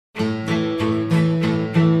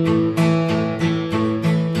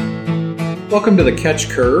Welcome to the Catch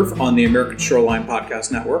Curve on the American Shoreline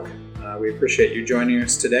Podcast Network. We appreciate you joining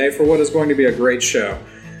us today for what is going to be a great show.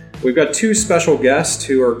 We've got two special guests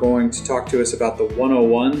who are going to talk to us about the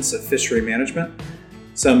 101s of fishery management,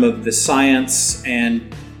 some of the science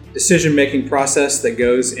and decision-making process that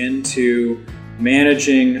goes into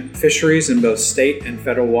managing fisheries in both state and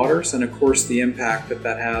federal waters, and of course the impact that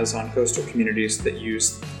that has on coastal communities that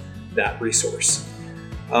use that resource.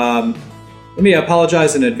 Let me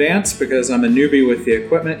apologize in advance because I'm a newbie with the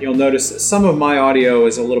equipment. You'll notice that some of my audio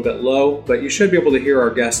is a little bit low, but you should be able to hear our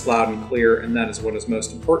guests loud and clear, and that is what is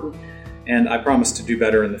most important, and I promise to do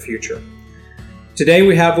better in the future. Today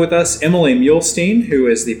we have with us Emily Muhlestein, who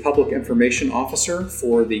is the Public Information Officer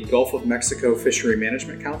for the Gulf of Mexico Fishery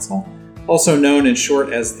Management Council, also known in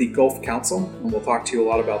short as the Gulf Council, and we'll talk to you a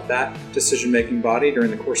lot about that decision-making body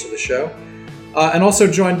during the course of the show. And also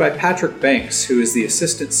joined by Patrick Banks, who is the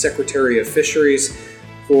Assistant Secretary of Fisheries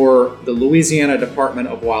for the Louisiana Department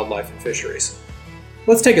of Wildlife and Fisheries.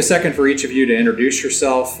 Let's take a second for each of you to introduce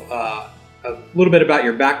yourself, a little bit about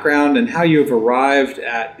your background and how you have arrived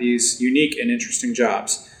at these unique and interesting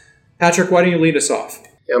jobs. Patrick, why don't you lead us off?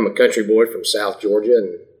 Yeah, I'm a country boy from South Georgia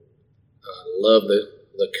and love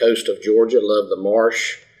the coast of Georgia, love the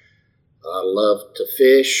marsh, love to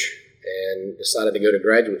fish, and decided to go to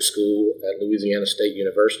graduate school at Louisiana State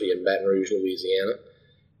University in Baton Rouge, Louisiana,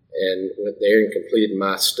 and went there and completed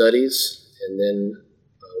my studies, and then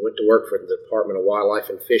went to work for the Department of Wildlife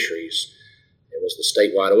and Fisheries and was the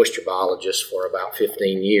statewide oyster biologist for about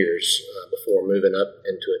 15 years before moving up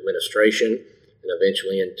into administration and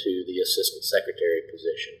eventually into the assistant secretary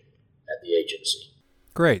position at the agency.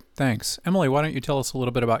 Great, thanks. Emily, why don't you tell us a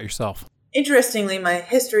little bit about yourself? Interestingly, my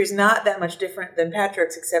history is not that much different than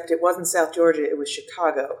Patrick's, except it wasn't South Georgia, it was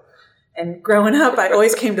Chicago. And growing up, I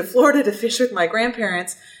always came to Florida to fish with my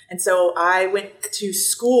grandparents. And so I went to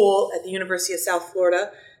school at the University of South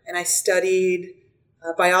Florida, and I studied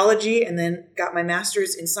biology and then got my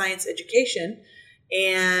master's in science education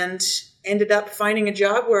and ended up finding a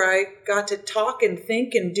job where I got to talk and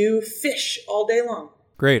think and do fish all day long.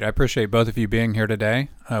 Great. I appreciate both of you being here today.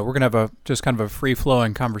 We're going to have just kind of a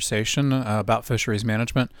free-flowing conversation about fisheries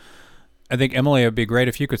management. I think, Emily, it would be great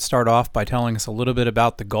if you could start off by telling us a little bit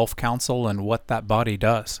about the Gulf Council and what that body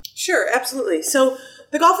does. Sure, absolutely. So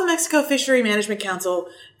the Gulf of Mexico Fishery Management Council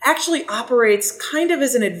actually operates kind of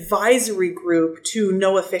as an advisory group to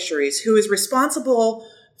NOAA Fisheries, who is responsible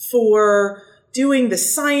for doing the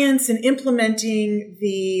science and implementing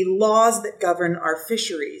the laws that govern our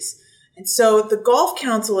fisheries. And so the Gulf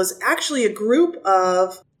Council is actually a group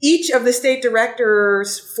of each of the state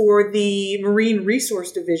directors for the Marine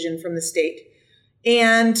Resource Division from the state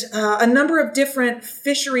and a number of different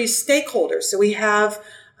fisheries stakeholders. So we have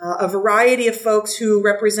a variety of folks who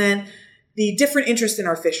represent the different interests in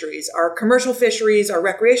our fisheries, our commercial fisheries, our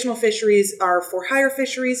recreational fisheries, our for-hire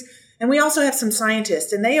fisheries, and we also have some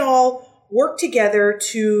scientists, and they all work together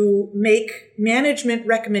to make management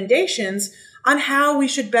recommendations on how we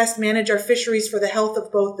should best manage our fisheries for the health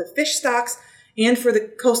of both the fish stocks and for the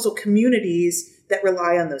coastal communities that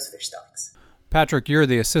rely on those fish stocks. Patrick, you're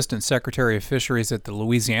the Assistant Secretary of Fisheries at the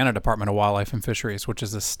Louisiana Department of Wildlife and Fisheries, which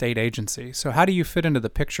is a state agency. So how do you fit into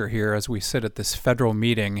the picture here as we sit at this federal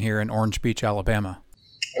meeting here in Orange Beach, Alabama?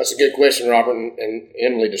 That's a good question, Robert, and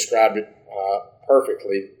Emily described it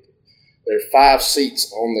perfectly. There are 5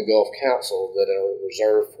 seats on the Gulf Council that are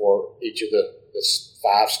reserved for each of the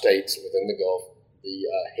 5 states within the Gulf, the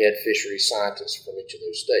head fishery scientists from each of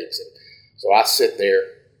those states. And so I sit there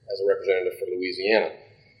as a representative for Louisiana.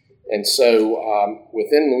 And so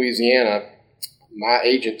within Louisiana, my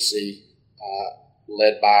agency,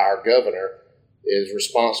 led by our governor, is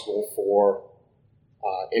responsible for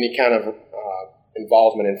any kind of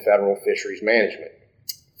involvement in federal fisheries management.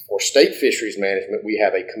 For state fisheries management, we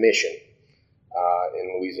have a commission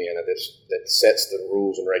in Louisiana that sets the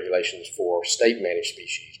rules and regulations for state-managed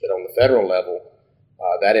species. But on the federal level,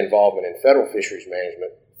 that involvement in federal fisheries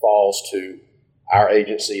management falls to our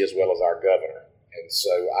agency as well as our governor. And so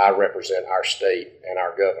I represent our state and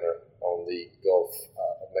our governor on the Gulf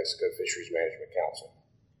of Mexico Fisheries Management Council.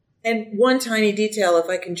 And one tiny detail, if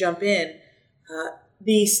I can jump in,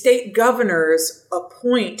 the state governors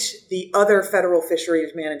appoint the other federal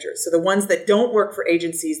fisheries managers. So the ones that don't work for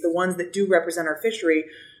agencies, the ones that do represent our fishery,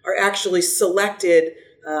 are actually selected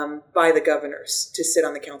by the governors to sit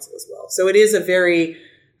on the council as well. So it is a very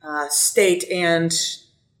state and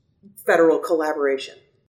federal collaboration.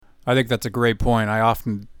 I think that's a great point. I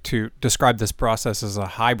often describe this process as a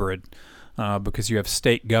hybrid because you have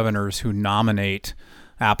state governors who nominate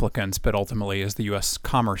applicants, but ultimately is the U.S.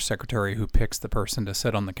 Commerce Secretary who picks the person to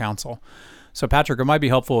sit on the council. So, Patrick, it might be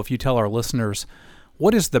helpful if you tell our listeners,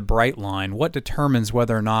 what is the bright line? What determines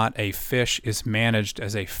whether or not a fish is managed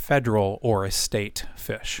as a federal or a state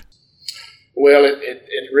fish? Well,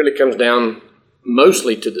 it really comes down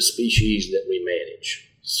mostly to the species that we manage.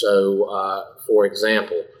 So, for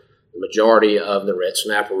example, the majority of the red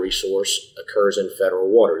snapper resource occurs in federal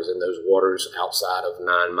waters, in those waters outside of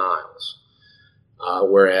 9 miles.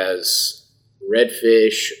 Whereas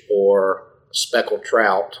redfish or speckled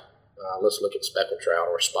trout, let's look at speckled trout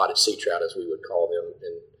or spotted sea trout as we would call them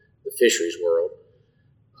in the fisheries world,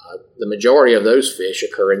 the majority of those fish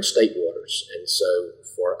occur in state waters. And so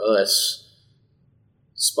for us,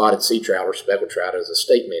 spotted sea trout or speckled trout is a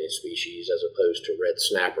state-managed species as opposed to red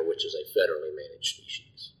snapper, which is a federally managed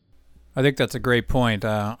species. I think that's a great point.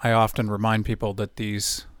 I often remind people that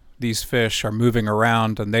these fish are moving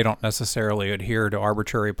around and they don't necessarily adhere to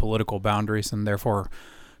arbitrary political boundaries and therefore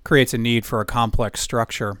creates a need for a complex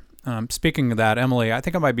structure. Speaking of that, Emily, I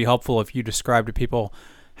think it might be helpful if you describe to people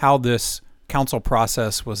how this council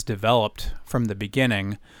process was developed from the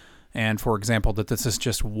beginning. And, for example, that this is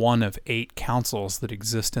just one of 8 councils that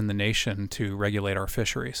exist in the nation to regulate our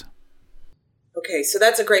fisheries. Okay, so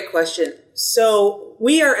that's a great question. So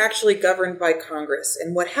we are actually governed by Congress.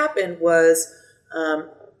 And what happened was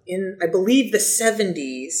in, I believe, the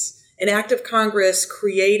 70s, an act of Congress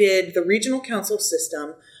created the regional council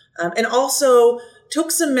system and also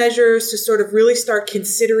took some measures to sort of really start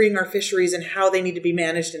considering our fisheries and how they need to be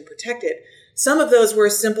managed and protected. Some of those were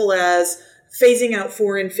as simple as phasing out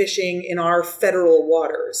foreign fishing in our federal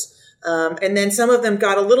waters. And then some of them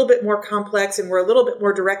got a little bit more complex and were a little bit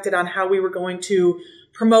more directed on how we were going to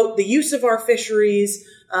promote the use of our fisheries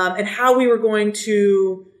and how we were going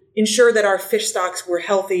to ensure that our fish stocks were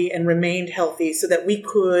healthy and remained healthy so that we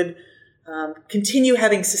could continue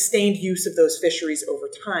having sustained use of those fisheries over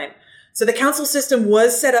time. So the council system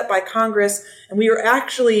was set up by Congress, and we were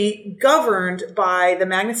actually governed by the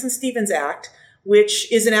Magnuson-Stevens Act,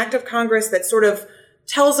 which is an act of Congress that sort of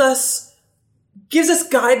gives us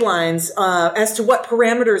guidelines as to what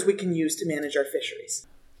parameters we can use to manage our fisheries.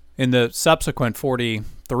 In the subsequent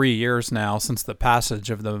 43 years now since the passage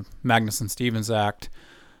of the Magnuson-Stevens Act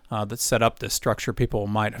that set up this structure, people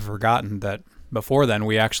might have forgotten that before then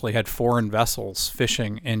we actually had foreign vessels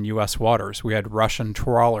fishing in U.S. waters. We had Russian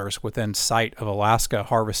trawlers within sight of Alaska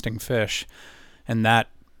harvesting fish, and that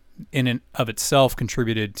in and of itself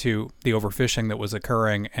contributed to the overfishing that was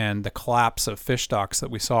occurring and the collapse of fish stocks that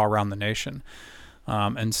we saw around the nation.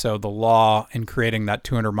 And so the law in creating that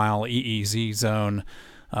 200-mile EEZ zone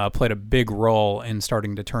played a big role in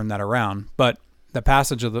starting to turn that around. But the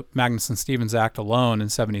passage of the Magnuson-Stevens Act alone in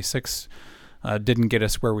 76 didn't get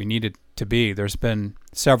us where we needed to be. There's been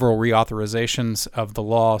several reauthorizations of the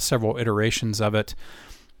law, several iterations of it.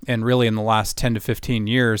 And really in the last 10 to 15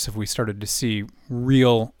 years have we started to see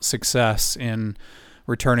real success in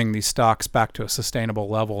returning these stocks back to a sustainable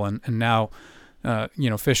level. And now,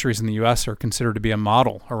 fisheries in the U.S. are considered to be a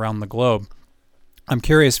model around the globe. I'm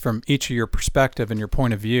curious from each of your perspective and your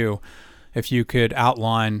point of view, if you could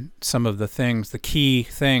outline some of the things, the key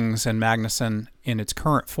things in Magnuson in its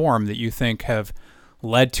current form that you think have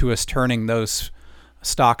led to us turning those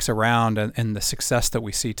stocks around and the success that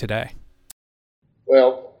we see today.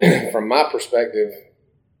 Well, from my perspective,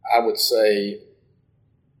 I would say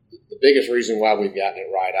the biggest reason why we've gotten it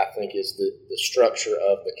right, I think, is the structure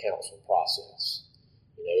of the council process.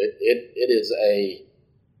 It is a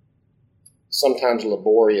sometimes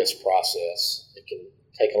laborious process. It can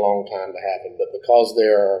take a long time to happen, but because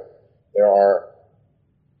there are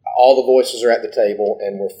all the voices are at the table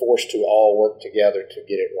and we're forced to all work together to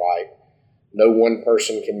get it right. No one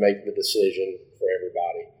person can make the decision for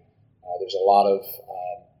everybody. There's a lot of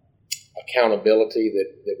accountability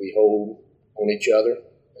that we hold on each other,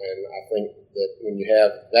 and I think that when you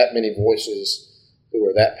have that many voices who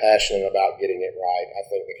are that passionate about getting it right, I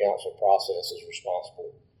think the council process is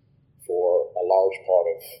responsible for a large part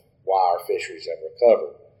of why our fisheries have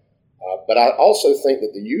recovered. But I also think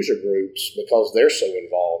that the user groups, because they're so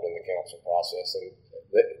involved in the council process, and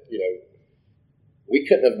we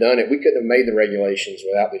couldn't have done it. We couldn't have made the regulations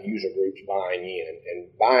without the user groups buying in. And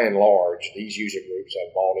by and large, these user groups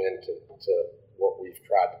have bought into what we've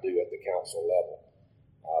tried to do at the council level.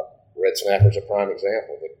 Red snapper is a prime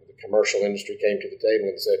example. The commercial industry came to the table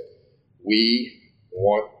and said, we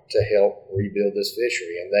want to help rebuild this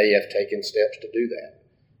fishery, and they have taken steps to do that.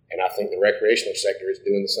 And I think the recreational sector is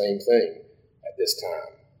doing the same thing at this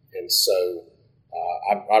time. And so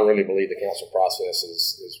I really believe the council process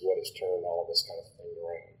is what has turned all of this kind of thing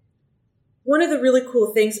around. one of the really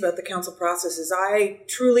cool things about the council process is I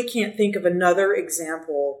truly can't think of another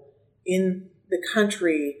example in the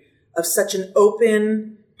country of such an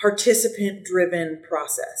open, participant-driven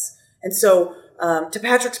process. And so, to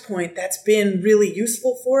Patrick's point, that's been really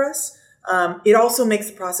useful for us. It also makes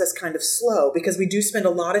the process kind of slow because we do spend a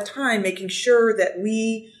lot of time making sure that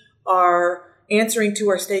we are answering to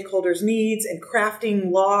our stakeholders' needs and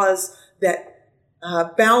crafting laws that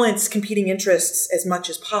balance competing interests as much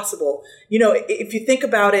as possible. If you think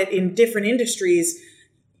about it in different industries,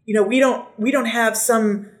 we don't have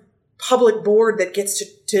some public board that gets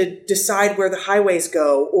to decide where the highways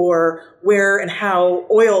go or where and how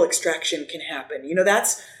oil extraction can happen.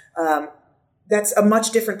 That's a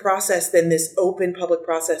much different process than this open public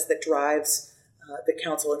process that drives the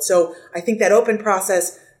council. And so I think that open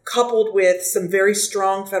process, coupled with some very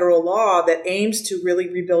strong federal law that aims to really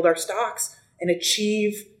rebuild our stocks and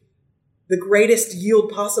achieve the greatest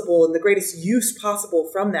yield possible and the greatest use possible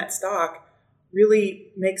from that stock,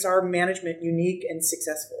 really makes our management unique and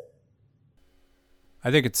successful.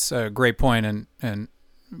 I think it's a great point and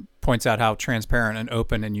points out how transparent and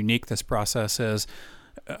open and unique this process is.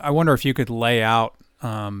 I wonder if you could lay out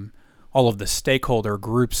all of the stakeholder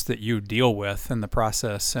groups that you deal with in the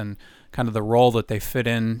process and kind of the role that they fit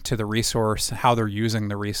into the resource, how they're using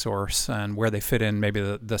the resource, and where they fit in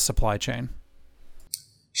maybe the supply chain.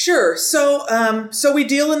 Sure. So we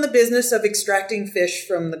deal in the business of extracting fish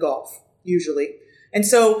from the Gulf, usually. And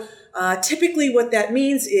so typically what that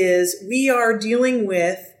means is we are dealing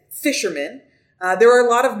with fishermen. There are a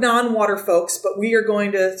lot of non-water folks, but we are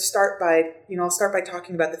going to start by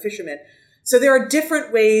talking about the fishermen. So there are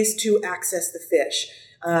different ways to access the fish.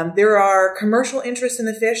 There are commercial interests in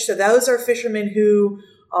the fish. So those are fishermen who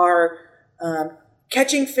are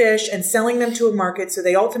catching fish and selling them to a market. So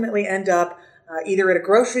they ultimately end up either at a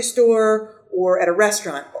grocery store or at a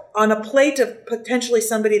restaurant on a plate of potentially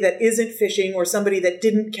somebody that isn't fishing or somebody that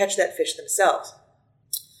didn't catch that fish themselves.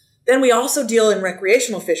 Then we also deal in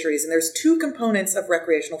recreational fisheries, and there's two components of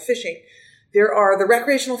recreational fishing. There are the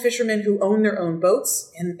recreational fishermen who own their own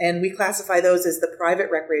boats, and we classify those as the private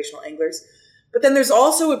recreational anglers. But then there's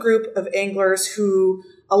also a group of anglers who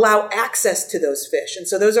allow access to those fish, and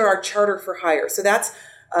so those are our charter for hire. So that's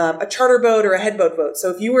a charter boat or a headboat boat. So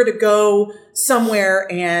if you were to go somewhere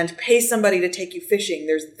and pay somebody to take you fishing,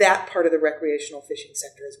 there's that part of the recreational fishing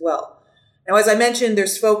sector as well. Now, as I mentioned,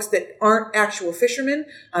 there's folks that aren't actual fishermen.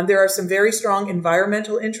 There are some very strong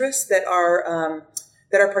environmental interests that are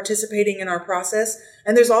participating in our process.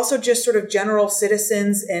 And there's also just sort of general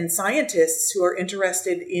citizens and scientists who are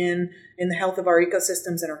interested in the health of our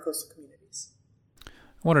ecosystems and our coastal communities.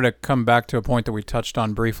 I wanted to come back to a point that we touched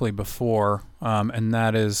on briefly before, and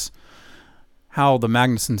that is how the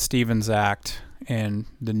Magnuson-Stevens Act and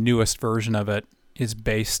the newest version of it is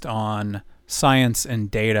based on science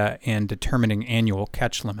and data and determining annual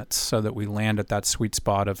catch limits so that we land at that sweet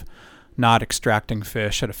spot of not extracting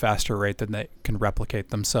fish at a faster rate than they can replicate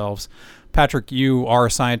themselves. Patrick, you are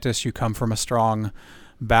a scientist. You come from a strong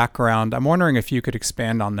background. I'm wondering if you could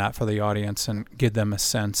expand on that for the audience and give them a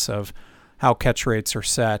sense of how catch rates are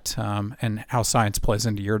set and how science plays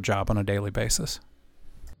into your job on a daily basis.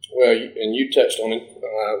 Well, and you touched on it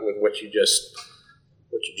with what you just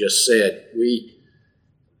said.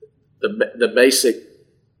 The basic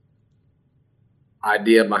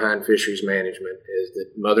idea behind fisheries management is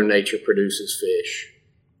that Mother Nature produces fish.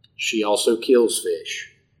 She also kills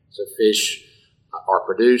fish. So fish are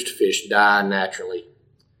produced, fish die naturally.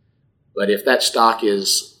 But if that stock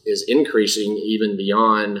is increasing even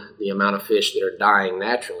beyond the amount of fish that are dying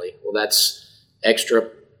naturally, well, that's extra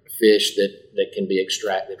fish that can be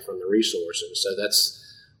extracted from the resource. And so that's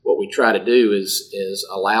what we try to do is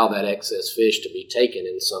allow that excess fish to be taken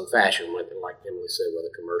in some fashion, like Emily said, whether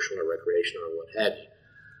commercial or recreational or what have you.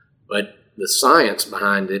 But the science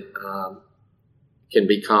behind it can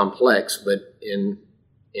be complex, but in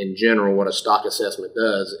general, what a stock assessment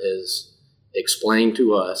does is explain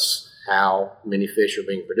to us how many fish are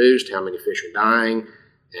being produced, how many fish are dying,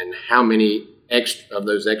 and how many of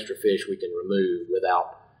those extra fish we can remove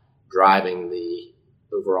without driving the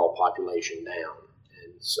overall population down.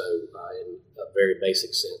 And so in a very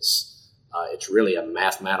basic sense, it's really a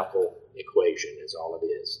mathematical equation is all it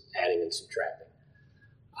is, adding and subtracting.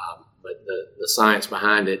 But the science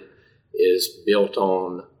behind it is built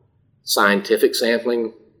on scientific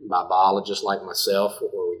sampling by biologists like myself,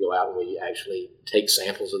 where we go out and we actually take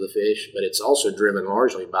samples of the fish, but it's also driven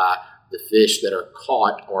largely by the fish that are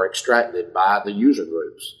caught or extracted by the user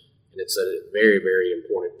groups. And it's a very, very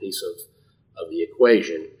important piece of the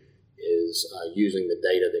equation is using the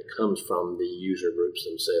data that comes from the user groups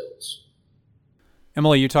themselves.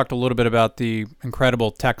 Emily, you talked a little bit about the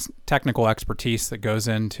incredible technical expertise that goes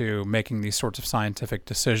into making these sorts of scientific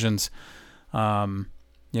decisions.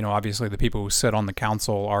 Obviously the people who sit on the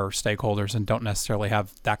council are stakeholders and don't necessarily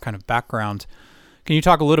have that kind of background. Can you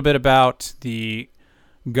talk a little bit about the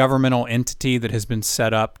governmental entity that has been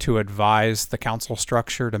set up to advise the council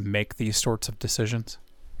structure to make these sorts of decisions?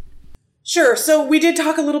 Sure. So we did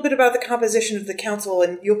talk a little bit about the composition of the council,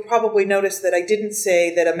 and you'll probably notice that I didn't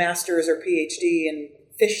say that a master's or PhD in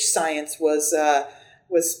fish science was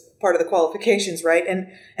part of the qualifications, right?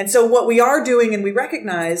 And so what we are doing, and we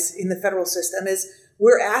recognize in the federal system, is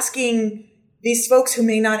we're asking these folks who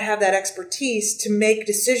may not have that expertise to make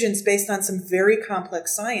decisions based on some very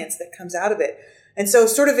complex science that comes out of it. And so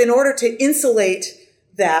sort of in order to insulate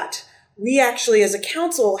that, we actually as a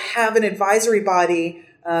council have an advisory body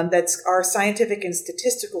that's our scientific and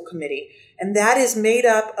statistical committee. And that is made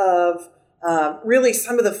up of really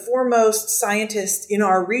some of the foremost scientists in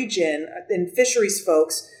our region and fisheries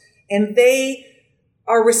folks. And they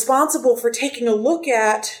are responsible for taking a look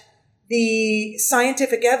at the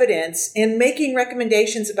scientific evidence and making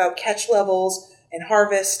recommendations about catch levels and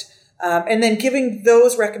harvest, and then giving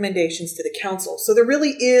those recommendations to the council. So there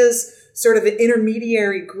really is sort of an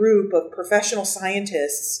intermediary group of professional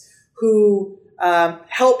scientists who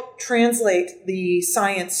help translate the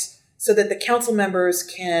science so that the council members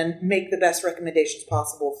can make the best recommendations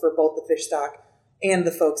possible for both the fish stock and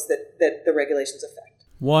the folks that the regulations affect.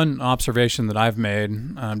 One observation that I've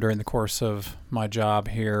made during the course of my job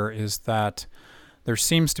here is that there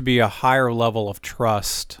seems to be a higher level of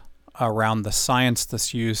trust around the science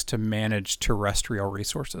that's used to manage terrestrial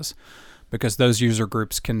resources, because those user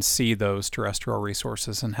groups can see those terrestrial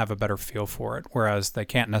resources and have a better feel for it, whereas they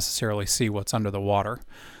can't necessarily see what's under the water.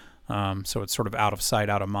 So it's sort of out of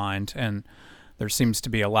sight, out of mind. And there seems to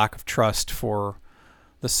be a lack of trust for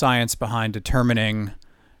the science behind determining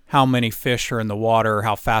how many fish are in the water,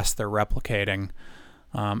 how fast they're replicating.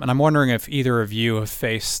 And I'm wondering if either of you have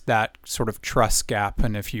faced that sort of trust gap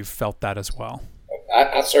and if you've felt that as well.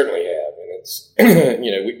 I certainly have. And it's,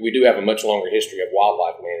 we do have a much longer history of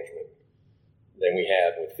wildlife management than we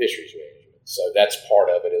have with fisheries management. So that's part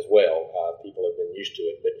of it as well. People have been used to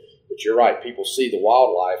it. But you're right, people see the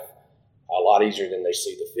wildlife a lot easier than they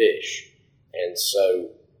see the fish. And so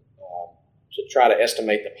to try to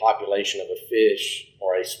estimate the population of a fish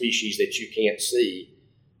or a species that you can't see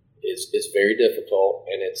is very difficult,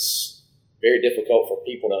 and it's very difficult for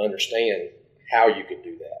people to understand how you could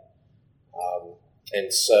do that.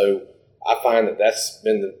 And so I find that that's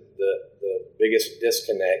been the biggest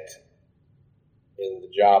disconnect in the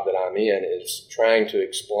job that I'm in, is trying to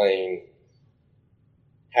explain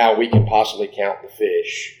how we can possibly count the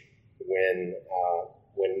fish when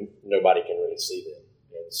nobody can really see them.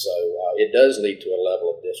 And so it does lead to a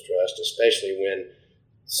level of distrust, especially when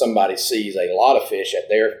somebody sees a lot of fish at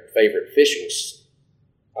their favorite fishing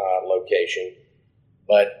location,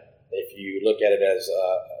 but if you look at it as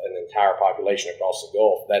an entire population across the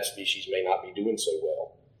Gulf, that species may not be doing so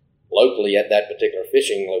well. Locally, at that particular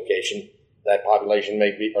fishing location, that population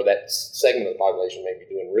may be, or that segment of the population may be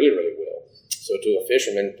doing really, really well. So to a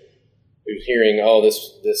fisherman who's hearing,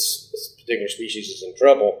 this particular species is in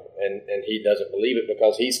trouble, and he doesn't believe it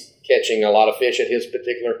because he's catching a lot of fish at his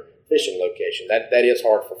particular fishing location, that is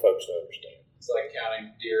hard for folks to understand. It's like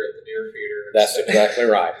counting deer at the deer feeder. That's exactly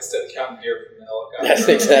right. Instead of counting deer from the helicopter. That's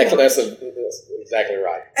exactly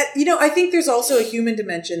right. I think there's also a human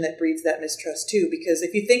dimension that breeds that mistrust too, because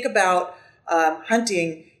if you think about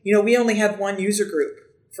hunting, we only have one user group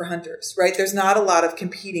for hunters, right? There's not a lot of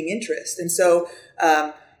competing interest. And so,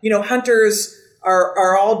 hunters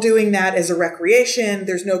are all doing that as a recreation.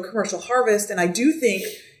 There's no commercial harvest. And I do think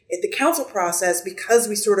at the council process, because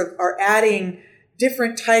we sort of are adding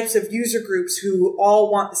different types of user groups who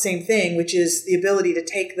all want the same thing, which is the ability to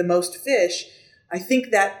take the most fish, I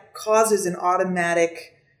think that causes an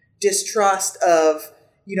automatic distrust of,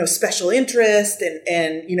 special interest and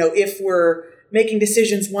if we're making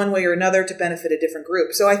decisions one way or another to benefit a different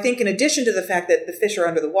group. So I think in addition to the fact that the fish are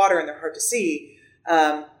under the water and they're hard to see,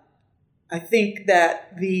 I think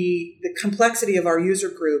that the complexity of our user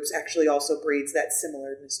groups actually also breeds that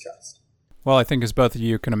similar mistrust. Well, I think as both of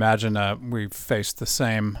you can imagine, we've faced the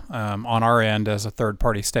same on our end as a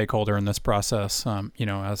third-party stakeholder in this process.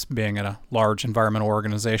 As being at a large environmental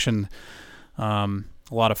organization, a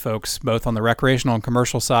lot of folks, both on the recreational and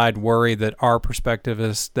commercial side, worry that our perspective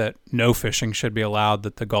is that no fishing should be allowed,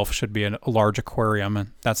 that the Gulf should be a large aquarium,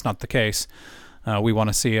 and that's not the case. We want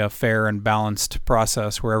to see a fair and balanced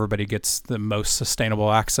process where everybody gets the most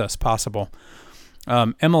sustainable access possible.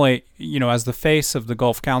 Emily, as the face of the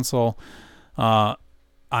Gulf Council,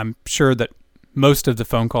 I'm sure that most of the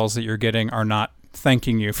phone calls that you're getting are not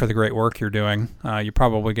thanking you for the great work you're doing. You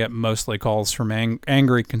probably get mostly calls from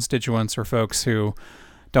angry constituents or folks who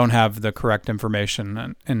don't have the correct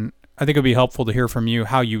information. And I think it would be helpful to hear from you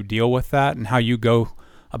how you deal with that and how you go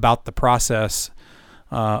about the process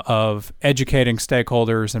of educating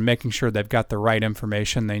stakeholders and making sure they've got the right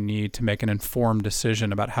information they need to make an informed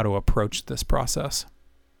decision about how to approach this process.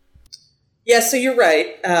 Yeah, so you're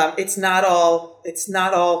right. It's not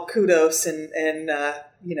all kudos and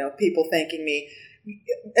people thanking me.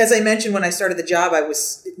 As I mentioned when I started the job, I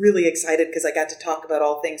was really excited because I got to talk about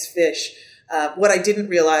all things fish. What I didn't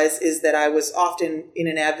realize is that I was often in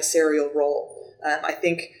an adversarial role. I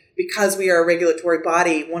think because we are a regulatory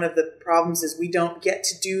body, one of the problems is we don't get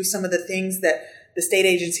to do some of the things that the state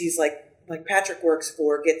agencies like Patrick works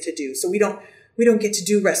for get to do. So we don't get to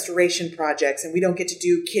do restoration projects, and we don't get to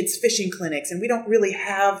do kids fishing clinics, and we don't really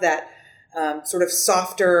have that sort of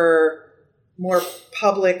softer, more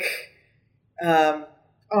public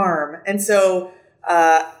arm. And so,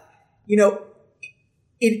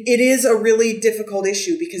 it is a really difficult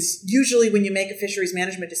issue because usually when you make a fisheries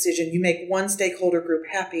management decision, you make one stakeholder group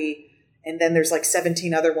happy, and then there's like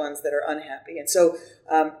 17 other ones that are unhappy. And so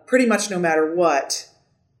pretty much no matter what,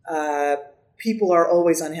 people are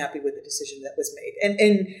always unhappy with the decision that was made.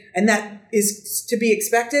 And that is to be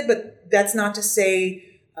expected, but that's not to say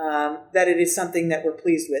that it is something that we're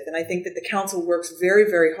pleased with. And I think that the council works very,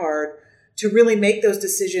 very hard to really make those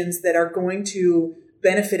decisions that are going to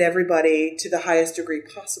benefit everybody to the highest degree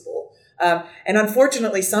possible. And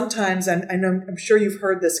unfortunately, sometimes, I'm sure you've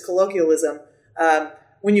heard this colloquialism,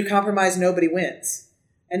 when you compromise, nobody wins.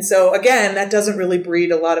 And so, again, that doesn't really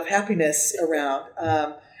breed a lot of happiness around.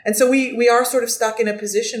 And so we are sort of stuck in a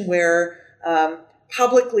position where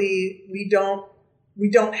publicly we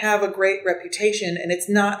don't have a great reputation, and it's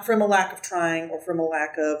not from a lack of trying or from a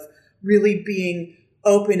lack of really being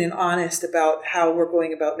open and honest about how we're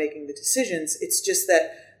going about making the decisions. It's just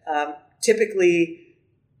that typically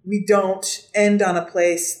we don't end on a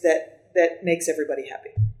place that makes everybody happy.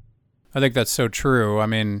 I think that's so true. I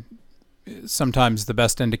mean, sometimes the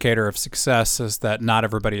best indicator of success is that not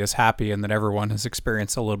everybody is happy and that everyone has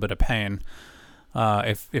experienced a little bit of pain.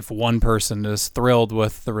 If one person is thrilled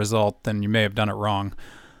with the result, then you may have done it wrong.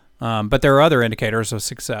 But there are other indicators of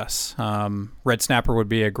success. Red snapper would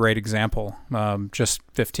be a great example. Just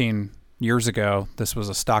 15 years ago, this was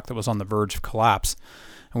a stock that was on the verge of collapse.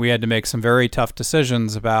 And we had to make some very tough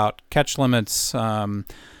decisions about catch limits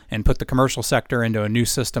and put the commercial sector into a new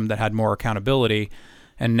system that had more accountability.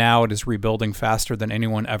 And now it is rebuilding faster than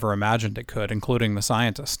anyone ever imagined it could, including the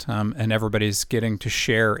scientist. And everybody's getting to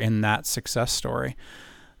share in that success story.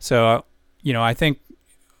 So, I think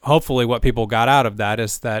hopefully what people got out of that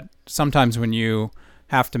is that sometimes when you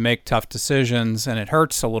have to make tough decisions and it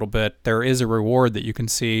hurts a little bit, there is a reward that you can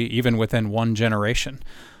see even within one generation.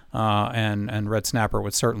 And red snapper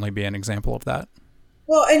would certainly be an example of that.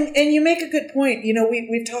 Well, and you make a good point.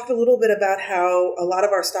 We've talked a little bit about how a lot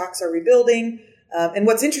of our stocks are rebuilding. And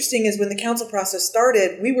what's interesting is when the council process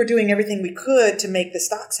started, we were doing everything we could to make the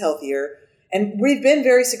stocks healthier. And we've been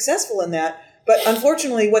very successful in that. But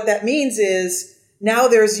unfortunately, what that means is now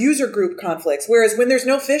there's user group conflicts, whereas when there's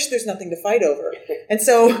no fish, there's nothing to fight over. And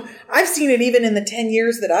so I've seen it even in the 10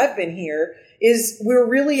 years that I've been here, is we're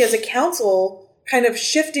really, as a council, kind of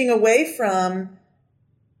shifting away from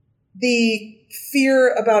the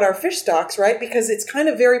fear about our fish stocks, right? Because it's kind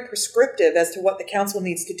of very prescriptive as to what the council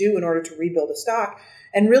needs to do in order to rebuild a stock.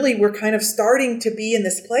 And really, we're kind of starting to be in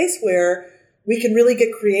this place where we can really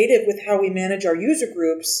get creative with how we manage our user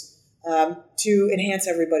groups to enhance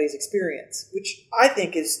everybody's experience, which I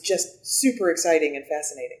think is just super exciting and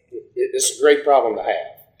fascinating. It's a great problem to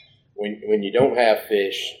have. When you don't have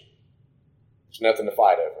fish, there's nothing to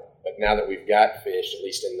fight over. But now that we've got fish, at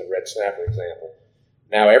least in the red snapper example,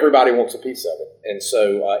 now everybody wants a piece of it. And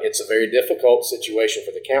so it's a very difficult situation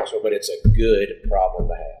for the council, but it's a good problem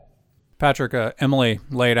to have. Patrick, Emily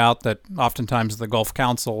laid out that oftentimes the Gulf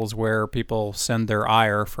Council is where people send their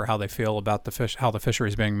ire for how they feel about the fish, how the fishery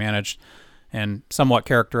is being managed, and somewhat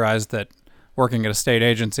characterized that working at a state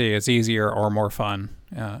agency is easier or more fun,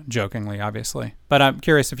 jokingly, obviously. But I'm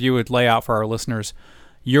curious if you would lay out for our listeners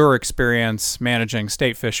your experience managing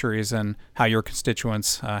state fisheries and how your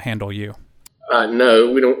constituents handle you.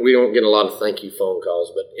 No, we don't get a lot of thank you phone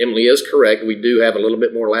calls, but Emily is correct. We do have a little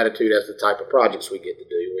bit more latitude as to the type of projects we get to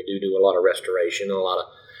do. We do a lot of restoration and a lot of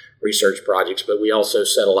research projects, but we also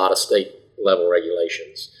set a lot of state level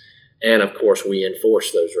regulations. And of course, we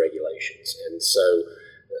enforce those regulations. And so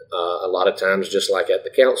a lot of times, just like at the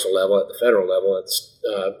council level, at the federal level, at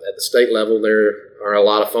the state level, there are a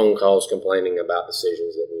lot of phone calls complaining about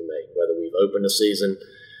decisions that we make, whether we we've opened the season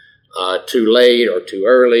too late or too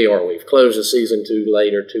early, or we've closed the season too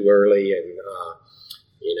late or too early, and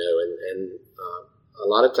a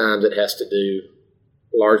lot of times it has to do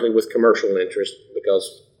largely with commercial interest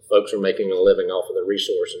because folks are making a living off of the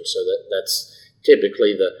resource, and so that's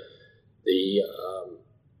typically the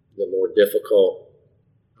more difficult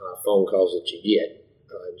phone calls that you get.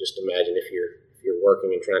 Just imagine if you're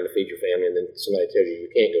working and trying to feed your family, and then somebody tells you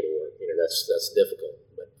can't go to work. That's difficult.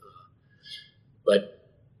 But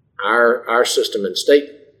our system in state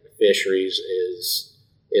fisheries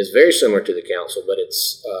is very similar to the council, but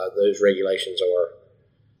it's those regulations are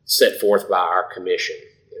set forth by our commission,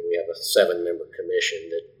 and we have a 7-member commission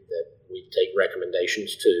that we take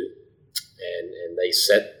recommendations to, and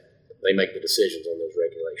they make the decisions on those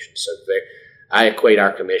regulations. So I equate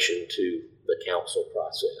our commission to the council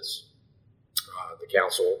process. The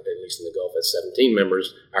council, at least in the Gulf, has 17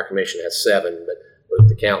 members. Our commission has 7, but both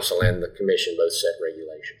the council and the commission both set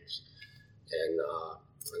regulations. And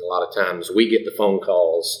a lot of times we get the phone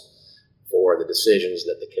calls for the decisions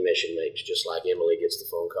that the commission makes, just like Emily gets the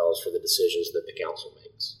phone calls for the decisions that the council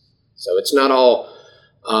makes. So it's not all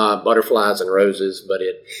butterflies and roses, but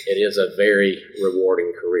it is a very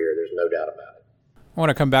rewarding career. There's no doubt about it. I want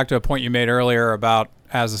to come back to a point you made earlier about,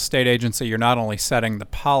 as a state agency, you're not only setting the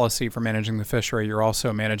policy for managing the fishery, you're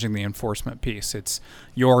also managing the enforcement piece. It's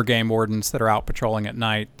your game wardens that are out patrolling at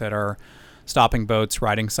night, that are stopping boats,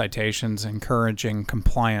 writing citations, encouraging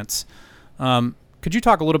compliance. Could you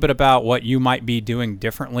talk a little bit about what you might be doing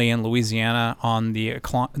differently in Louisiana on the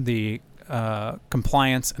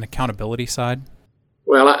compliance and accountability side?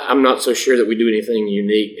 Well, I'm not so sure that we do anything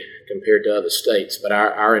unique compared to other states, but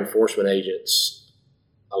our enforcement agents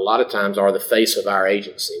a lot of times are the face of our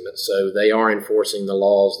agency. So they are enforcing the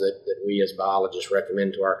laws that we as biologists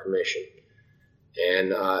recommend to our commission,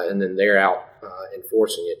 and then they're out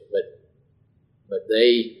enforcing it. But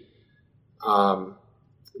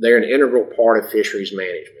they're an integral part of fisheries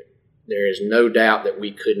management. There is no doubt that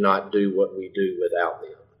we could not do what we do without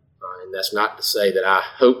them. And that's not to say that I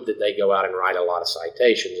hope that they go out and write a lot of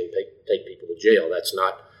citations and take people to jail. That's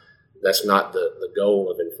not the goal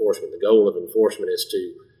of enforcement. The goal of enforcement is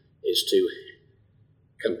to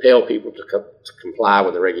compel people to comply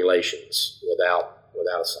with the regulations without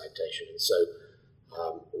a citation. And so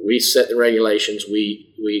we set the regulations.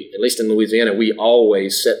 We at least in Louisiana, we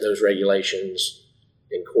always set those regulations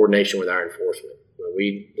in coordination with our enforcement. When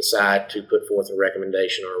we decide to put forth a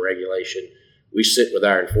recommendation or a regulation, we sit with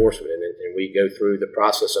our enforcement and we go through the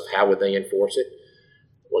process of how would they enforce it,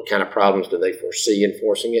 what kind of problems do they foresee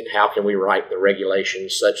enforcing it, how can we write the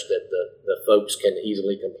regulations such that the folks can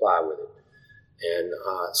easily comply with it. And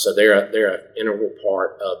so they're an integral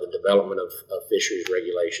part of the development of fisheries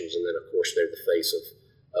regulations, and then of course they're the face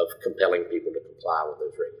of compelling people to comply with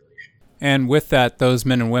those regulations. And with that, those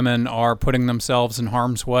men and women are putting themselves in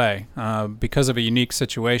harm's way. Because of a unique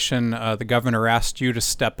situation, the governor asked you to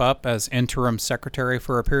step up as interim secretary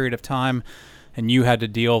for a period of time, and you had to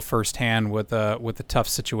deal firsthand with a tough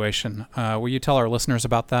situation. Will you tell our listeners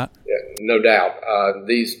about that? Yeah, no doubt.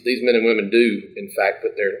 These men and women do, in fact,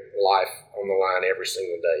 put their life on the line every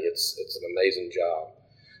single day. It's an amazing job.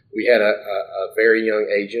 We had a very young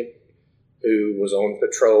agent who was on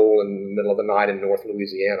patrol in the middle of the night in North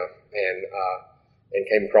Louisiana and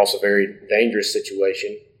came across a very dangerous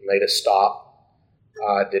situation, made a stop,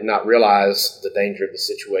 did not realize the danger of the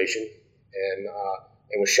situation,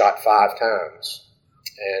 and was shot 5 times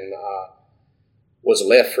and was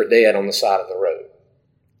left for dead on the side of the road.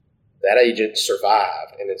 That agent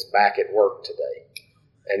survived and is back at work today.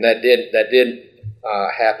 And that did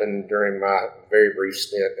happen during my very brief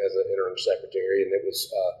stint as an interim secretary, and it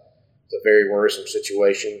was a very worrisome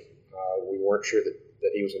situation. We weren't sure that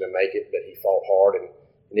he was going to make it, but he fought hard, and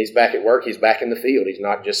he's back at work. He's back in the field. He's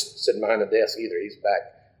not just sitting behind the desk either. He's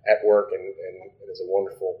back at work and is a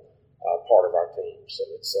wonderful part of our team. So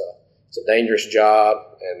it's a dangerous job,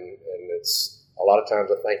 and it's a lot of times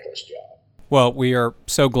a thankless job. Well, we are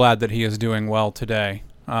so glad that he is doing well today.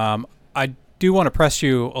 I do want to press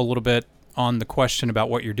you a little bit on the question about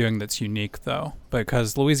what you're doing that's unique, though,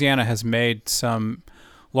 because Louisiana has made some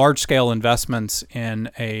large-scale investments in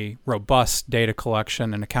a robust data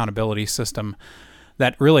collection and accountability system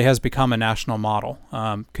that really has become a national model.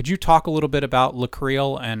 Could you talk a little bit about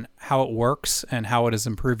LaCreel and how it works and how it has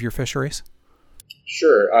improved your fisheries?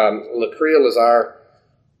 Sure. LaCreel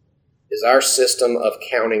is our system of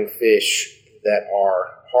counting fish that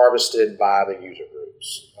are harvested by the user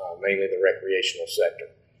groups, mainly the recreational sector.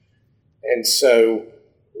 And so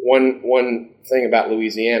one thing about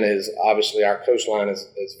Louisiana is obviously our coastline is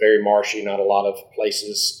very marshy, not a lot of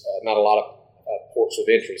places, not a lot of port ports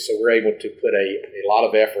of entry. So we're able to put a lot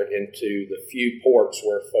of effort into the few ports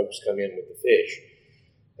where folks come in with the fish.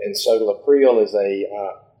 And so La Creel is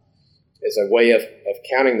a way of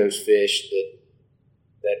counting those fish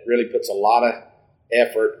that really puts a lot of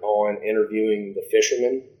effort on interviewing the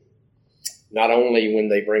fishermen, not only when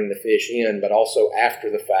they bring the fish in, but also after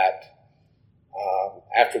the fact,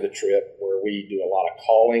 after the trip, where we do a lot of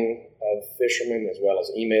calling of fishermen as well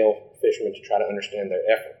as email fishermen to try to understand their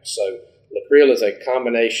efforts. So La Creel is a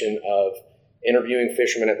combination of interviewing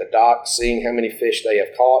fishermen at the dock, seeing how many fish they have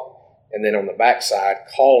caught, and then on the backside,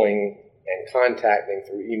 calling and contacting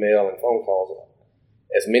through email and phone calls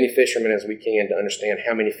as many fishermen as we can to understand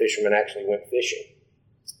how many fishermen actually went fishing.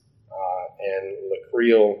 And La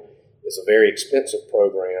Creel is a very expensive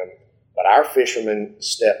program, but our fishermen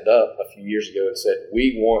stepped up a few years ago and said,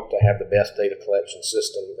 we want to have the best data collection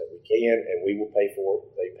system that we can, and we will pay for it.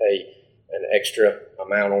 They pay an extra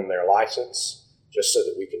amount on their license just so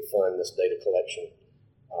that we can fund this data collection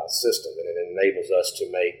system, and it enables us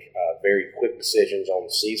to make very quick decisions on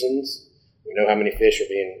seasons. We know how many fish are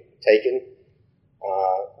being taken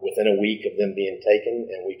within a week of them being taken,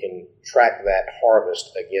 and we can track that harvest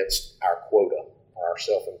against our quota, our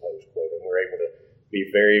self-imposed quota, and we're able to be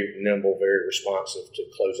very nimble, very responsive to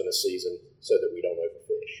closing a season so that we don't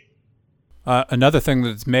overfish. Another thing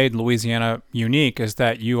that's made Louisiana unique is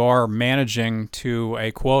that you are managing to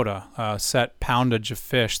a quota, a set poundage of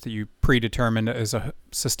fish that you predetermined as a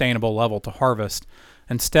sustainable level to harvest,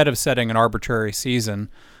 instead of setting an arbitrary season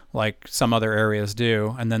like some other areas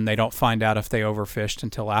do, and then they don't find out if they overfished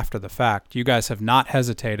until after the fact. You guys have not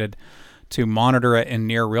hesitated to monitor it in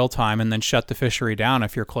near real time and then shut the fishery down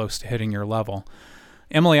if you're close to hitting your level.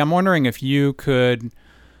 Emily, I'm wondering if you could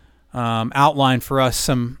outline for us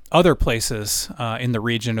some other places in the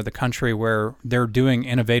region or the country where they're doing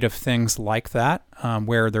innovative things like that,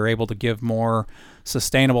 where they're able to give more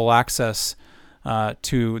sustainable access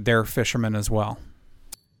to their fishermen as well.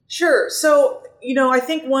 Sure. So, I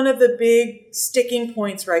think one of the big sticking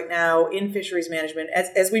points right now in fisheries management,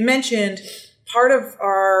 as we mentioned, part of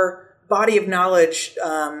our body of knowledge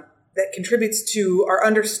that contributes to our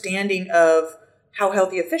understanding of how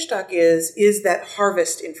healthy a fish stock is that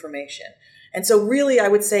harvest information. And so really, I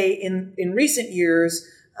would say in recent years,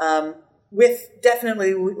 with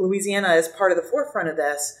definitely Louisiana as part of the forefront of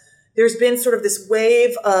this, there's been sort of this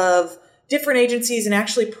wave of different agencies and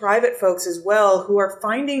actually private folks as well who are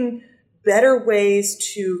finding better ways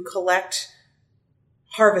to collect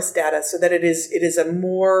harvest data so that it is a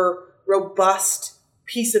more robust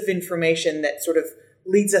piece of information that sort of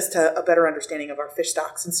leads us to a better understanding of our fish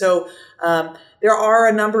stocks. And so there are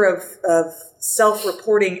a number of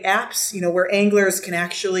self-reporting apps, where anglers can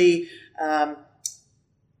actually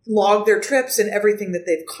log their trips and everything that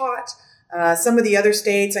they've caught. Some of the other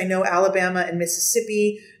states, I know Alabama and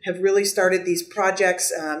Mississippi, have really started these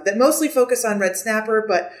projects that mostly focus on red snapper,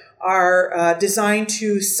 but are designed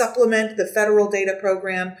to supplement the federal data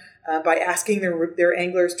program by asking their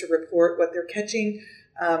anglers to report what they're catching.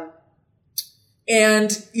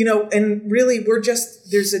 And really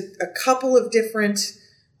there's a couple of different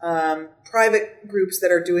private groups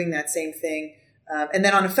that are doing that same thing. And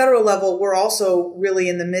then on a federal level, we're also really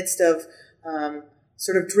in the midst of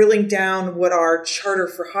sort of drilling down what our charter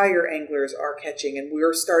for hire anglers are catching. And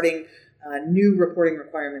we're starting new reporting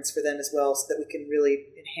requirements for them as well so that we can really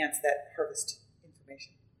enhance that harvest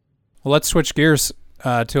information. Well, let's switch gears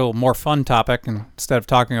to a more fun topic. Instead of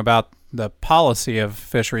talking about the policy of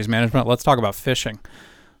fisheries management, let's talk about fishing.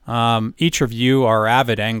 Each of you are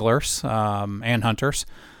avid anglers and hunters.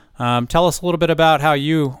 Tell us a little bit about how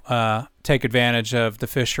you take advantage of the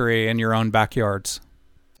fishery in your own backyards.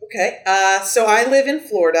 Okay, so I live in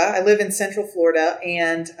Florida. I live in Central Florida,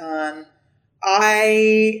 and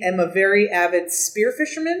I am a very avid spear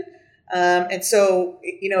fisherman. And so,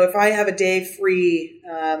 if I have a day free,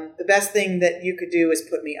 the best thing that you could do is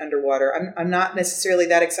put me underwater. I'm not necessarily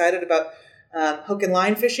that excited about hook and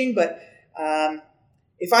line fishing, but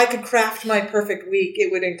if I could craft my perfect week,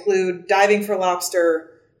 it would include diving for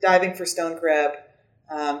lobster, diving for stone crab,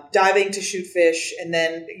 diving to shoot fish, and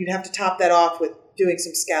then you'd have to top that off with doing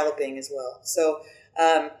some scalloping as well. So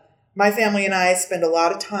my family and I spend a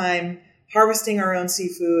lot of time harvesting our own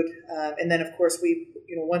seafood, and then of course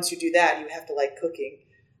once you do that, you have to like cooking.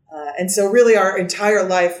 And so really our entire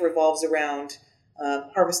life revolves around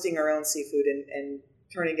harvesting our own seafood and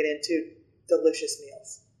turning it into delicious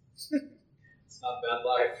meals. It's not a bad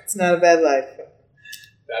life. It's not a bad life.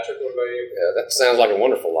 Patrick, what about you? Yeah, that sounds like a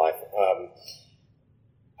wonderful life.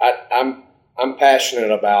 I'm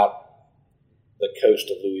passionate about the coast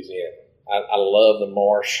of Louisiana. I love the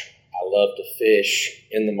marsh. I love to fish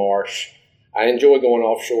in the marsh. I enjoy going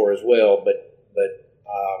offshore as well, but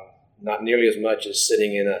not nearly as much as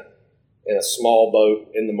sitting in a small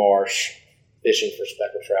boat in the marsh fishing for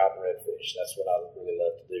speckled trout and redfish. That's what I would really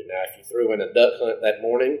love to do. Now, if you threw in a duck hunt that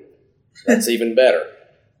morning, that's even better.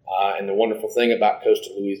 And the wonderful thing about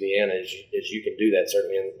coastal Louisiana is you can do that.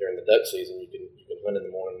 Certainly during the duck season, you can hunt in the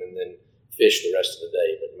morning and then fish the rest of the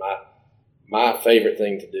day. But my favorite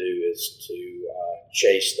thing to do is to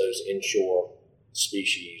chase those inshore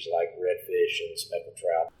species like redfish and speckled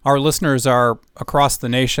trout. Our listeners are across the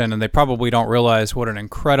nation, and they probably don't realize what an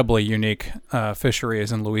incredibly unique fishery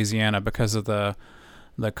is in Louisiana because of the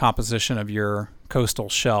composition of your coastal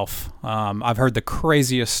shelf. I've heard the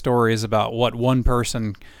craziest stories about what one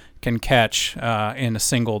person can catch in a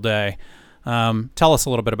single day. Tell us a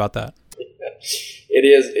little bit about that. It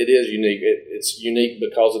is unique. It's unique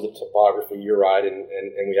because of the topography. You're right, and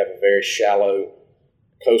we have a very shallow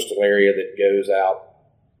coastal area that goes out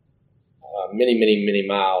many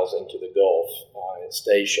miles into the Gulf. It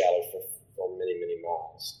stays shallow for many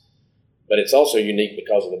miles. But it's also unique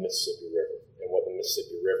because of the Mississippi River and what the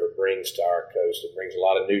Mississippi River brings to our coast. It brings a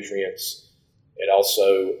lot of nutrients. It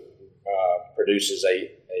also produces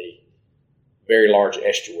a very large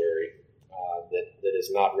estuary that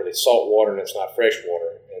is not really salt water and it's not fresh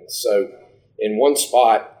water. And so in one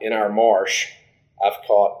spot in our marsh, I've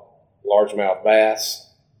caught largemouth bass,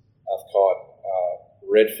 I've caught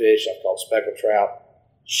redfish, I've caught speckled trout,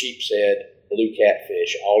 sheepshead, blue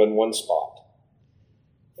catfish, all in one spot.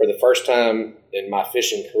 For the first time in my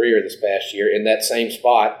fishing career this past year, in that same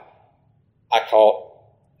spot, I caught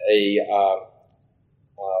a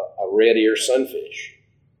red ear sunfish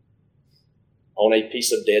on a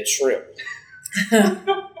piece of dead shrimp.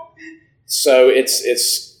 So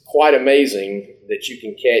it's quite amazing that you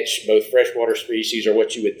can catch both freshwater species, or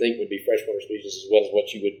what you would think would be freshwater species, as well as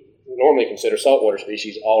what you would normally consider saltwater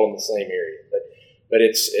species, all in the same area. But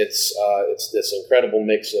it's this incredible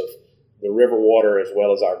mix of the river water as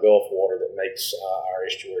well as our Gulf water that makes our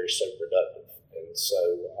estuary so productive. And so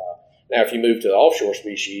now, if you move to the offshore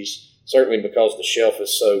species, certainly because the shelf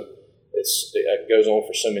is it goes on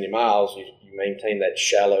for so many miles, you maintain that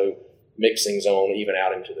shallow mixing zone even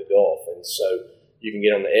out into the Gulf. And so you can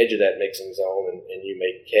get on the edge of that mixing zone and you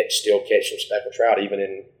may still catch some speckled trout even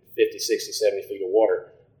in 50, 60, 70 feet of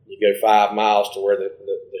water. You go 5 miles to where the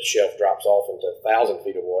shelf drops off into 1,000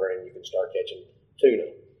 feet of water and you can start catching tuna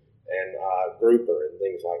and grouper and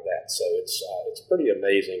things like that. So it's a pretty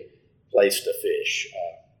amazing place to fish.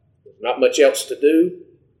 There's not much else to do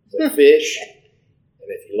but fish. And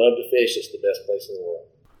if you love to fish, it's the best place in the world.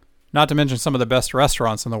 Not to mention some of the best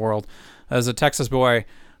restaurants in the world. As a Texas boy,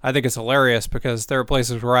 I think it's hilarious because there are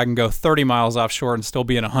places where I can go 30 miles offshore and still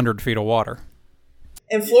be in 100 feet of water.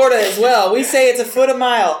 In Florida as well. We say it's a foot a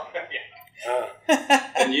mile.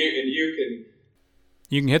 And you can...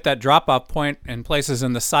 You can hit that drop-off point in places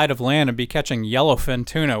in the side of land and be catching yellowfin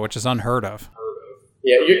tuna, which is unheard of.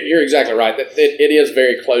 Yeah, you're exactly right. It is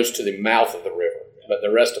very close to the mouth of the river, but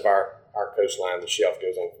the rest of our coastline, the shelf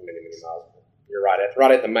goes on for many miles. You're right.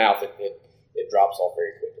 Right at the mouth, it drops off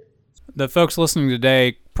very quickly. The folks listening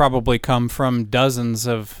today probably come from dozens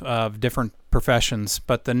of different professions,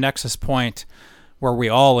 but the nexus point where we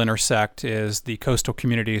all intersect is the coastal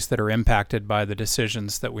communities that are impacted by the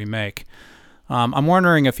decisions that we make. I'm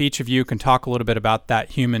wondering if each of you can talk a little bit about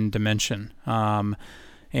that human dimension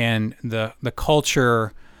and the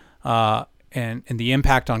culture and the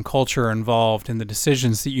impact on culture involved in the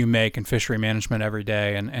decisions that you make in fishery management every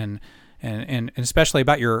day, and especially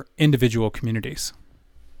about your individual communities.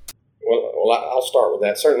 Well, I'll start with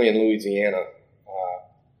that. Certainly in Louisiana,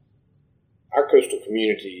 our coastal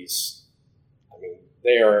communities,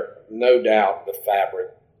 they are no doubt the fabric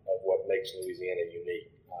of what makes Louisiana unique.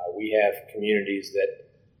 We have communities that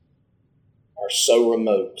are so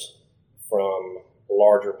remote from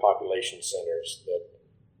larger population centers that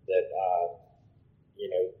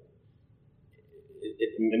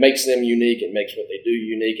it makes them unique. It makes what they do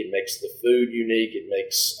unique. It makes the food unique. It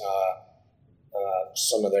makes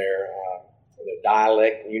some of their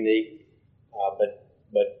dialect unique.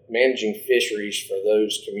 But managing fisheries for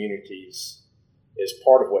those communities is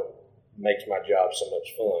part of what makes my job so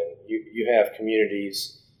much fun. You have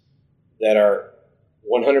communities that are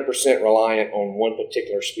 100% reliant on one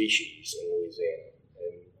particular species in Louisiana,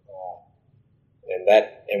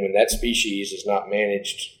 and when that species is not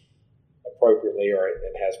managed appropriately or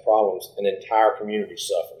it has problems, an entire community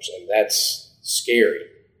suffers, and that's scary,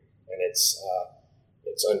 and it's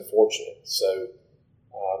unfortunate. So,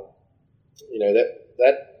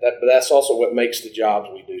 but that's also what makes the jobs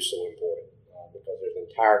we do so important, because there's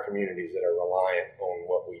entire communities that are reliant on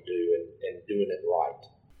what we do and doing it right.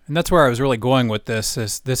 And that's where I was really going with this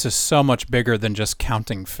is so much bigger than just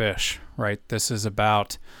counting fish, right? This is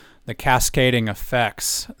about the cascading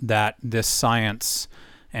effects that this science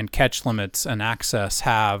and catch limits and access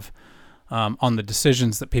have on the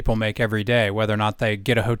decisions that people make every day, whether or not they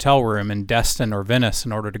get a hotel room in Destin or Venice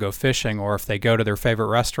in order to go fishing, or if they go to their favorite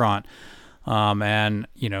restaurant, and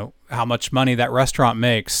how much money that restaurant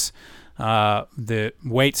makes, the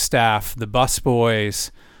wait staff, the bus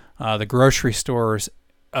boys, the grocery stores,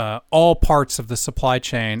 all parts of the supply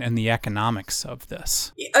chain and the economics of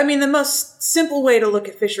this. I mean, the most simple way to look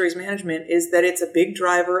at fisheries management is that it's a big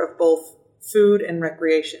driver of both food and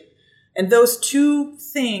recreation. And those two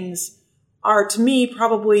things are, to me,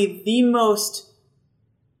 probably the most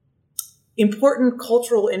important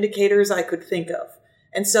cultural indicators I could think of.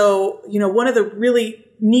 And so, one of the really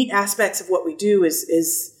neat aspects of what we do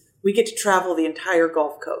is we get to travel the entire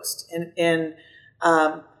Gulf Coast. And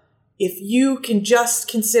if you can just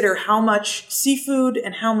consider how much seafood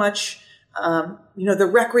and how much, the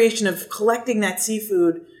recreation of collecting that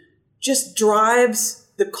seafood just drives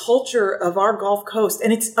the culture of our Gulf Coast.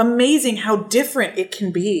 And it's amazing how different it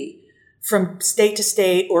can be from state to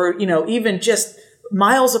state, or, even just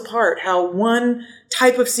miles apart, how one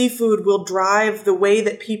type of seafood will drive the way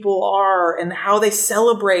that people are and how they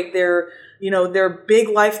celebrate their big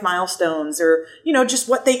life milestones, or, just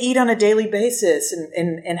what they eat on a daily basis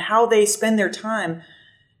and how they spend their time.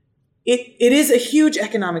 It is a huge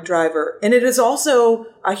economic driver, and it is also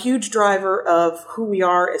a huge driver of who we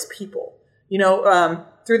are as people.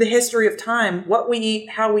 Through the history of time, what we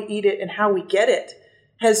eat, how we eat it, and how we get it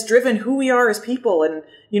has driven who we are as people. And,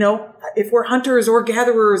 if we're hunters or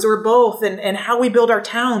gatherers or both, and how we build our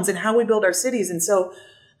towns and how we build our cities. And so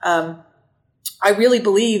I really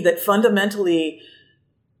believe that fundamentally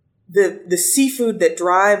the seafood that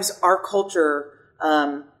drives our culture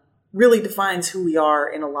really defines who we are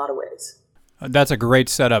in a lot of ways. That's a great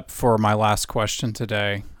setup for my last question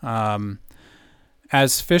today.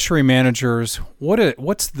 As fishery managers,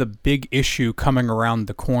 what's the big issue coming around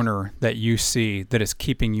the corner that you see that is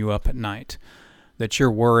keeping you up at night, that you're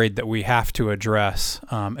worried that we have to address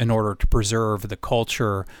in order to preserve the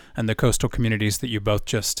culture and the coastal communities that you both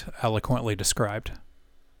just eloquently described?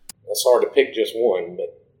 It's hard to pick just one,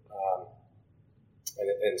 but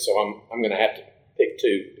and so I'm going to have to pick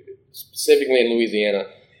two. Specifically in Louisiana,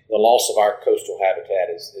 the loss of our coastal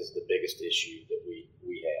habitat is the biggest issue that we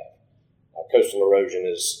have. Coastal erosion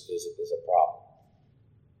is a problem.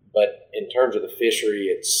 But in terms of the fishery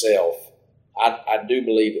itself, I do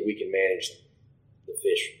believe that we can manage the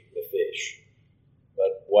fish.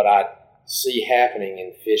 But what I see happening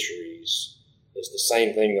in fisheries is the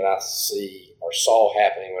same thing that I see or saw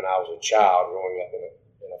happening when I was a child growing up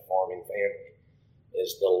in a farming family,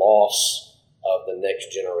 is the loss of the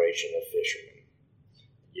next generation of fishermen.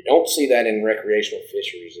 You don't see that in recreational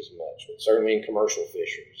fisheries as much, but certainly in commercial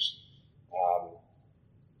fisheries.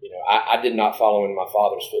 I did not follow in my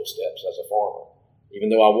father's footsteps as a farmer, even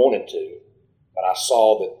though I wanted to, but I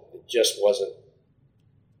saw that it just wasn't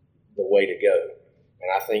the way to go. And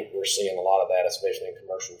I think we're seeing a lot of that, especially in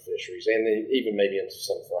commercial fisheries, and even maybe in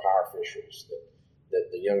some for hire fisheries, that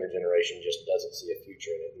the younger generation just doesn't see a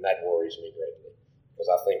future in it, and that worries me greatly, because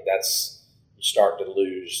I think you start to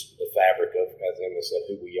lose the fabric of, as Emily said,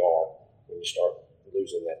 who we are when you start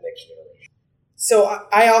losing that next generation. So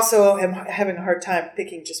I also am having a hard time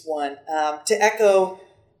picking just one. To echo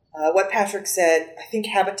what Patrick said, I think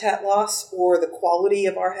habitat loss, or the quality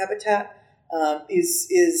of our habitat,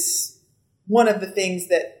 is one of the things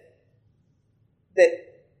that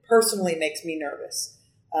personally makes me nervous,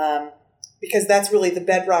 because that's really the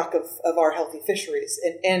bedrock of our healthy fisheries.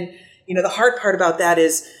 And the hard part about that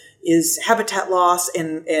is habitat loss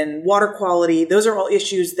and water quality. Those are all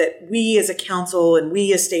issues that we as a council and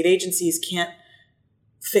we as state agencies can't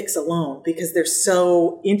fix alone, because they're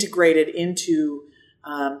so integrated into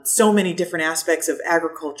so many different aspects of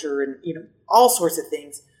agriculture and all sorts of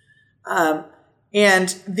things.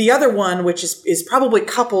 And the other one, which is probably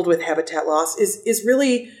coupled with habitat loss, is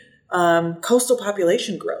really coastal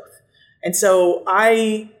population growth. And so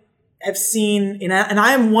I have seen, and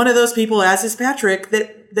I am one of those people, as is Patrick,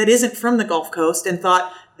 that isn't from the Gulf Coast and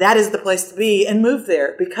thought that is the place to be and moved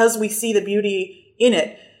there because we see the beauty in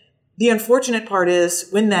it. The unfortunate part is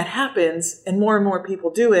when that happens and more people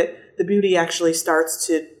do it, the beauty actually starts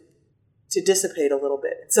to dissipate a little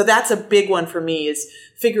bit. So that's a big one for me, is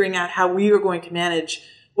figuring out how we are going to manage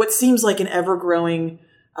what seems like an ever-growing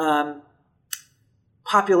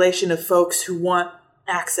population of folks who want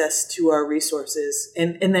access to our resources,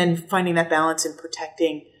 and then finding that balance and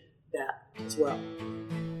protecting that as well.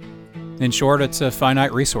 In short, it's a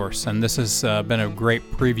finite resource, and this has been a great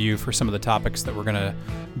preview for some of the topics that we're going to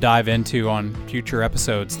dive into on future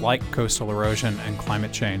episodes like coastal erosion and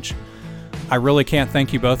climate change. I really can't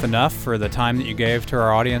thank you both enough for the time that you gave to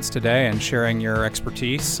our audience today and sharing your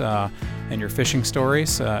expertise and your fishing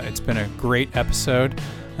stories. It's been a great episode,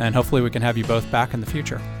 and hopefully we can have you both back in the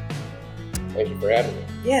future. Thank you for having me.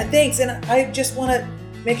 Yeah, thanks. And I just want to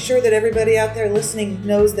make sure that everybody out there listening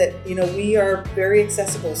knows that, we are very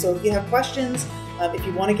accessible. So if you have questions, if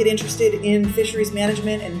you want to get interested in fisheries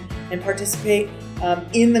management and participate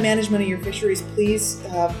in the management of your fisheries, please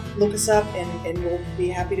look us up and we'll be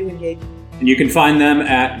happy to engage. And you can find them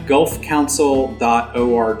at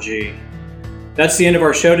gulfcouncil.org. That's the end of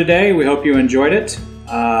our show today. We hope you enjoyed it.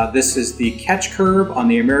 This is the Catch Curve on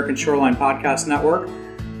the American Shoreline Podcast Network.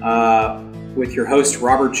 With your host,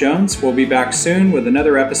 Robert Jones. We'll be back soon with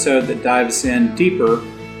another episode that dives in deeper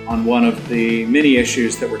on one of the many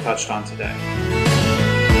issues that were touched on today.